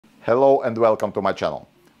Hello and welcome to my channel.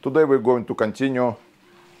 Today we're going to continue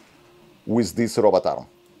with this robot arm.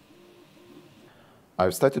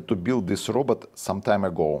 I've started to build this robot some time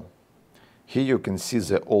ago. Here you can see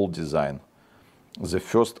the old design, the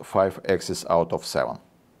first 5 axes out of 7.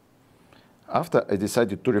 After I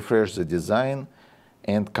decided to refresh the design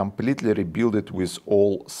and completely rebuild it with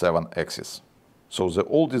all 7 axes. So the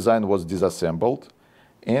old design was disassembled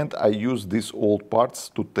and I used these old parts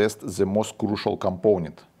to test the most crucial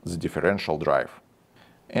component, the differential drive.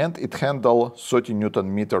 And it handled 30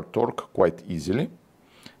 Nm torque quite easily.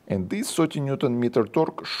 And this 30 Nm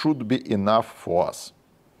torque should be enough for us.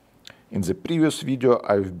 In the previous video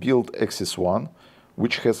I've built axis 1,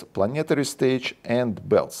 which has planetary stage and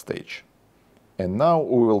belt stage. And now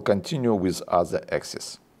we will continue with other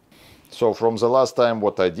axes. So from the last time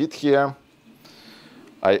what I did here,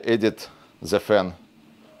 I added the fan,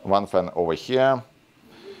 one fan over here,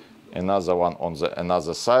 another one on the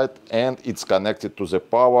another side, and it's connected to the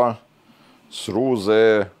power through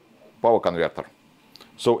the power converter.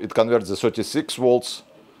 So it converts the 36 volts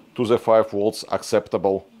to the 5 volts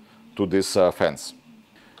acceptable to these fans.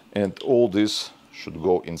 And all this should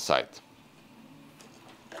go inside.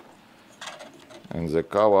 And the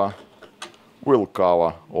cover will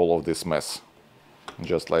cover all of this mess,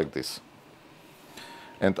 just like this.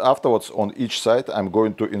 And afterwards on each side I'm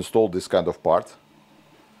going to install this kind of part.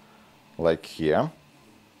 Like here.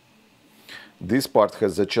 This part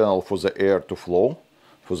has the channel for the air to flow,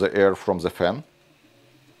 for the air from the fan.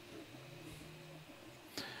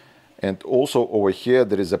 And also over here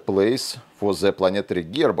there is a place for the planetary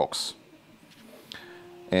gearbox.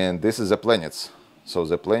 And this is the planets. So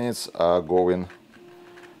the planets are going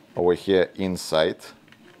over here inside,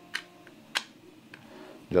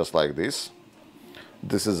 just like this.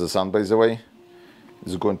 This is the sun, by the way.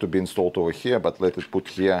 It's going to be installed over here, but let it put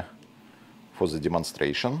here for the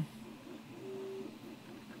demonstration.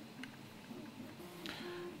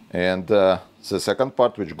 And the second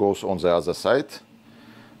part, which goes on the other side,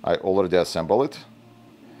 I already assembled it.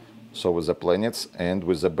 So with the planets and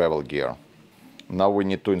with the bevel gear. Now we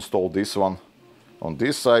need to install this one on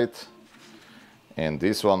this side and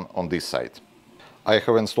this one on this side. I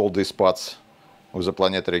have installed these parts with the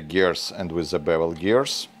planetary gears and with the bevel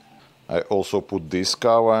gears. I also put this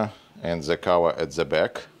cover and the cover at the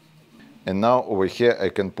back. And now over here I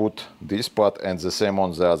can put this part and the same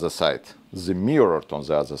on the other side, the mirrored on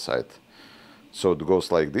the other side. So it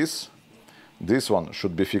goes like this. This one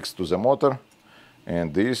should be fixed to the motor,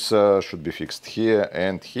 and this should be fixed here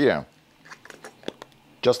and here,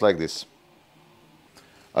 just like this.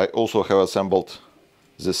 I also have assembled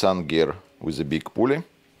the sun gear with a big pulley.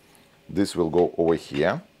 This will go over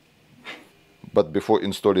here. But before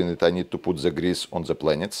installing it I need to put the grease on the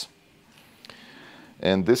planets.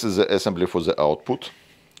 And this is the assembly for the output,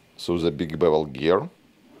 so the big bevel gear,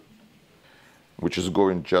 which is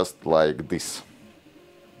going just like this.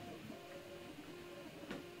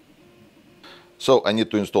 So I need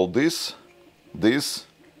to install this,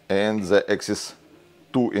 and the axis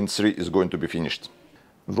 2 and 3 is going to be finished.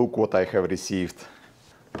 Look what I have received.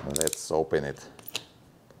 Let's open it.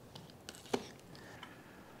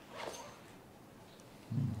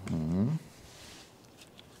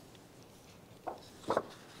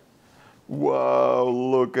 Wow,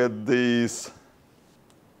 look at this.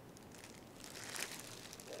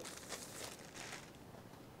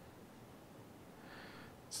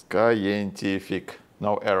 Scientific,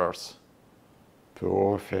 no errors.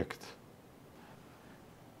 Perfect.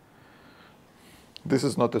 This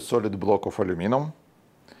is not a solid block of aluminum.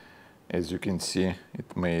 As you can see,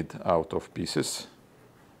 it's made out of pieces.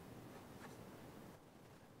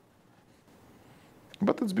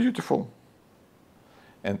 But it's beautiful.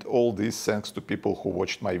 And all this thanks to people who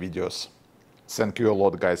watched my videos. Thank you a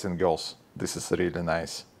lot, guys and girls. This is really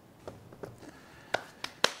nice.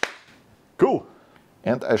 Cool.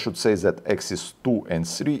 And I should say that axis 2 and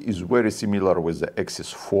 3 is very similar with the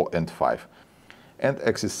axis 4 and 5. And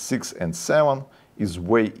axis 6 and 7 is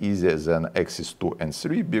way easier than axis 2 and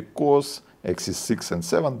 3 because axis 6 and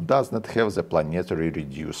 7 does not have the planetary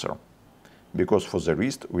reducer. Because for the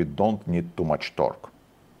wrist we don't need too much torque.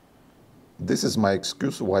 This is my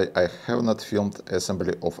excuse why I have not filmed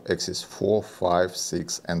assembly of axis 4, 5,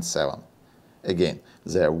 6 and 7. Again,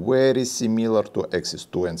 they are very similar to axis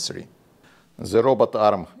 2 and 3. The robot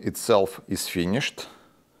arm itself is finished.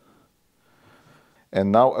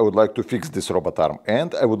 And now I would like to fix this robot arm.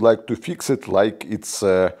 And I would like to fix it like it's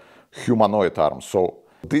a humanoid arm. So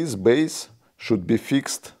this base should be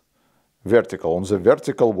fixed vertical, on the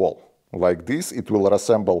vertical wall. Like this, it will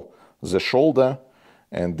resemble the shoulder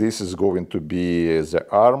And this is going to be the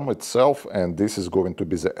arm itself, and this is going to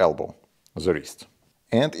be the elbow, the wrist.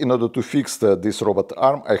 And in order to fix this robot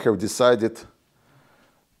arm, I have decided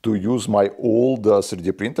to use my old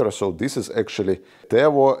 3D printer. So this is actually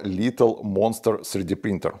Tevo Little Monster 3D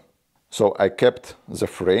printer. So I kept the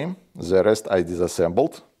frame, the rest I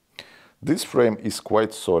disassembled. This frame is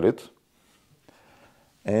quite solid.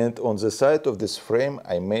 And on the side of this frame,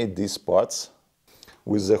 I made these parts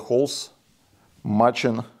with the holes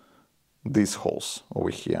matching these holes over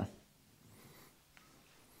here.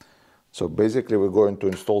 So basically we're going to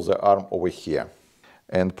install the arm over here.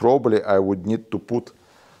 And probably I would need to put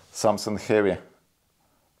something heavy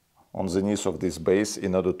on the knees of this base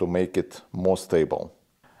in order to make it more stable.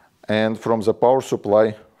 And from the power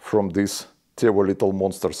supply from this Tevo Little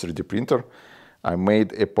Monster 3D printer, I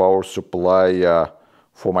made a power supply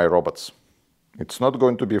for my robots. It's not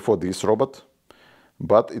going to be for this robot,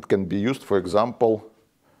 but it can be used, for example,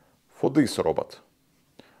 for this robot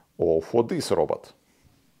or for this robot.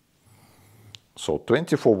 So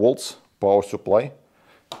 24 volts power supply,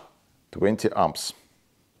 20 amps.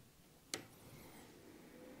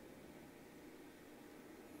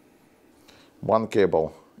 One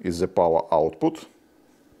cable is the power output,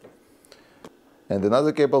 and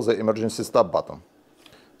another cable the emergency stop button.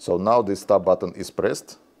 So now this stop button is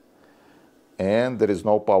pressed and there is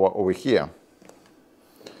no power over here.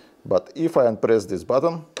 But if I unpress this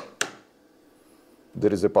button,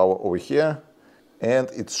 there is a power over here, and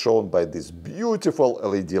it's shown by this beautiful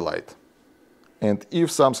LED light. And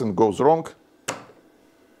if something goes wrong,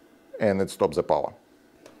 and it stops the power.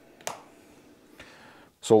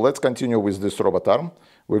 So let's continue with this robot arm.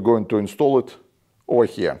 We're going to install it over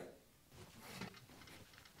here.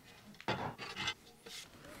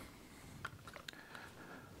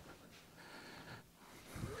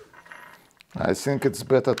 I think it's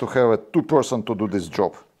better to have a two-person to do this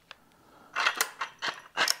job.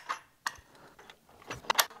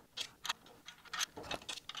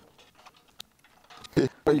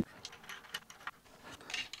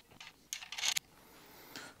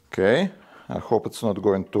 Okay, I hope it's not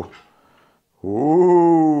going to...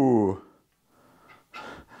 Ooh!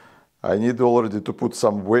 I need already to put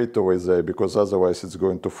some weight over there, because otherwise it's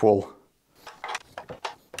going to fall.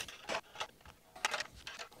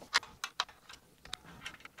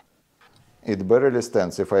 It barely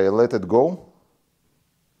stands. If I let it go,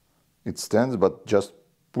 it stands, but just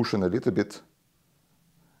pushing a little bit.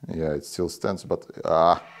 Yeah, it still stands, but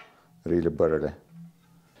really barely.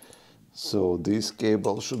 So this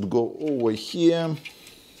cable should go over here.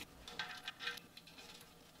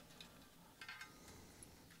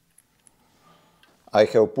 I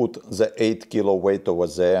have put the 8 kilo weight over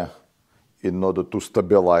there in order to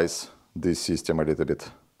stabilize this system a little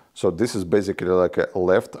bit. So this is basically like a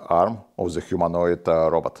left arm of the humanoid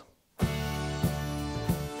robot.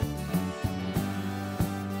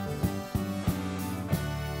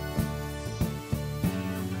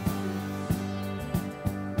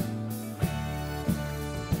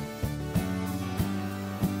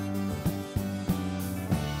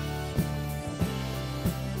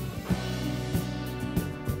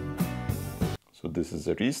 So this is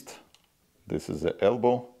the wrist, this is the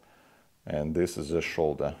elbow, and this is the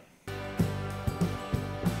shoulder.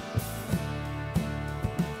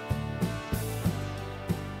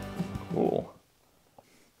 Cool.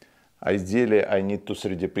 Ideally, I need to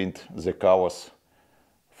 3D print the covers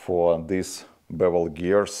for these bevel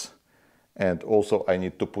gears, and also I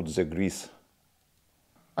need to put the grease.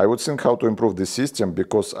 I would think how to improve this system,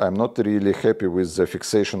 because I'm not really happy with the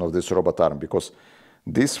fixation of this robot arm, because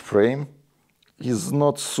this frame is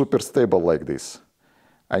not super stable like this.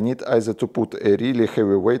 I need either to put a really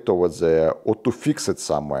heavy weight over there or to fix it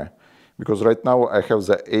somewhere. Because right now I have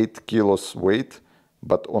the 8 kilos weight,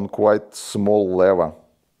 but on quite small lever.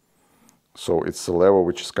 So it's a lever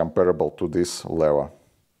which is comparable to this lever.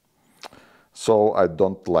 So I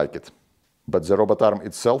don't like it. But the robot arm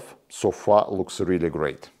itself so far looks really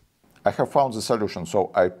great. I have found the solution. So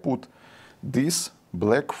I put this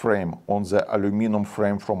black frame on the aluminum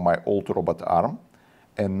frame from my old robot arm,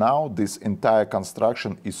 and now this entire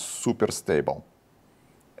construction is super stable.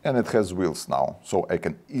 And it has wheels now, so I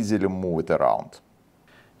can easily move it around.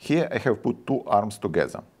 Here I have put two arms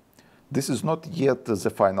together. This is not yet the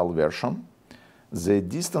final version. The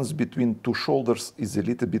distance between two shoulders is a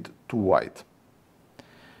little bit too wide.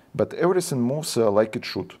 But everything moves like it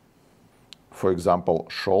should. For example,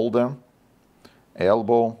 shoulder,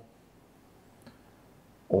 elbow,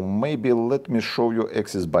 or maybe let me show you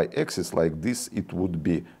axis by axis. Like this, it would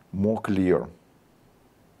be more clear.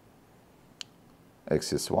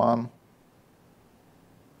 Axis 1,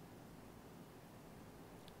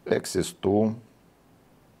 axis 2.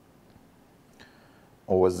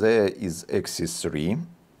 Over there is axis 3.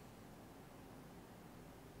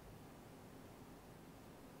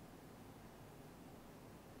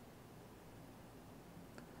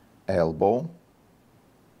 Elbow.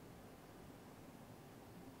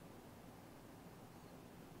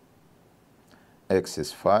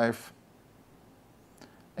 Axis 5.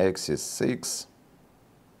 Axis 6.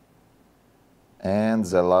 And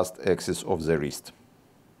the last axis of the wrist.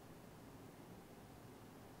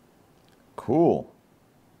 Cool.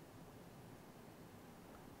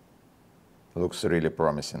 Looks really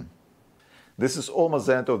promising. This is almost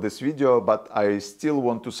the end of this video, but I still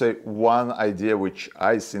want to say one idea which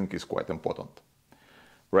I think is quite important.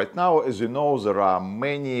 Right now, as you know, there are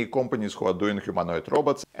many companies who are doing humanoid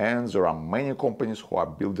robots, and there are many companies who are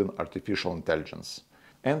building artificial intelligence.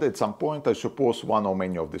 And at some point, I suppose one or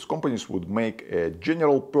many of these companies would make a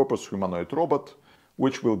general purpose humanoid robot,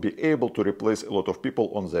 which will be able to replace a lot of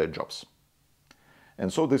people on their jobs.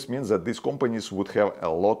 And so this means that these companies would have a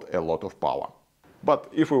lot of power. But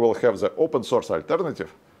if we will have the open source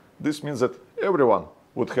alternative, this means that everyone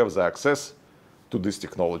would have the access to this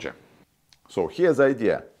technology. So here's the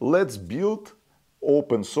idea. Let's build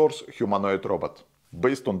open source humanoid robot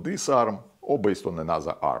based on this arm or based on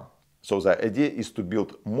another arm. So the idea is to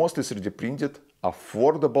build mostly 3D printed,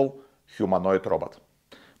 affordable humanoid robot.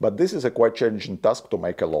 But this is a quite challenging task to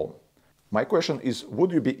make alone. My question is,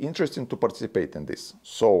 would you be interested to participate in this?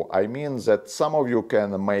 So I mean that some of you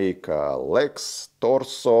can make legs,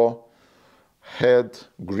 torso, head,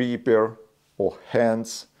 gripper or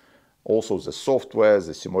hands, also the software,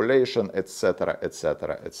 the simulation, etc,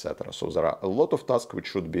 etc, etc. So there are a lot of tasks which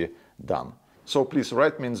should be done. So please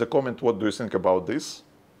write me in the comment, what do you think about this?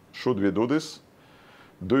 Should we do this?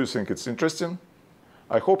 Do you think it's interesting?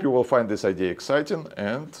 I hope you will find this idea exciting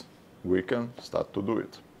and we can start to do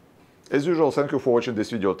it. As usual, thank you for watching this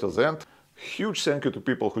video till the end. Huge thank you to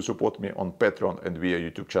people who support me on Patreon and via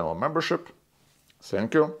YouTube channel membership.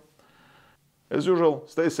 Thank you. As usual,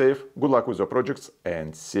 stay safe, good luck with your projects,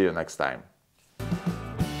 and see you next time.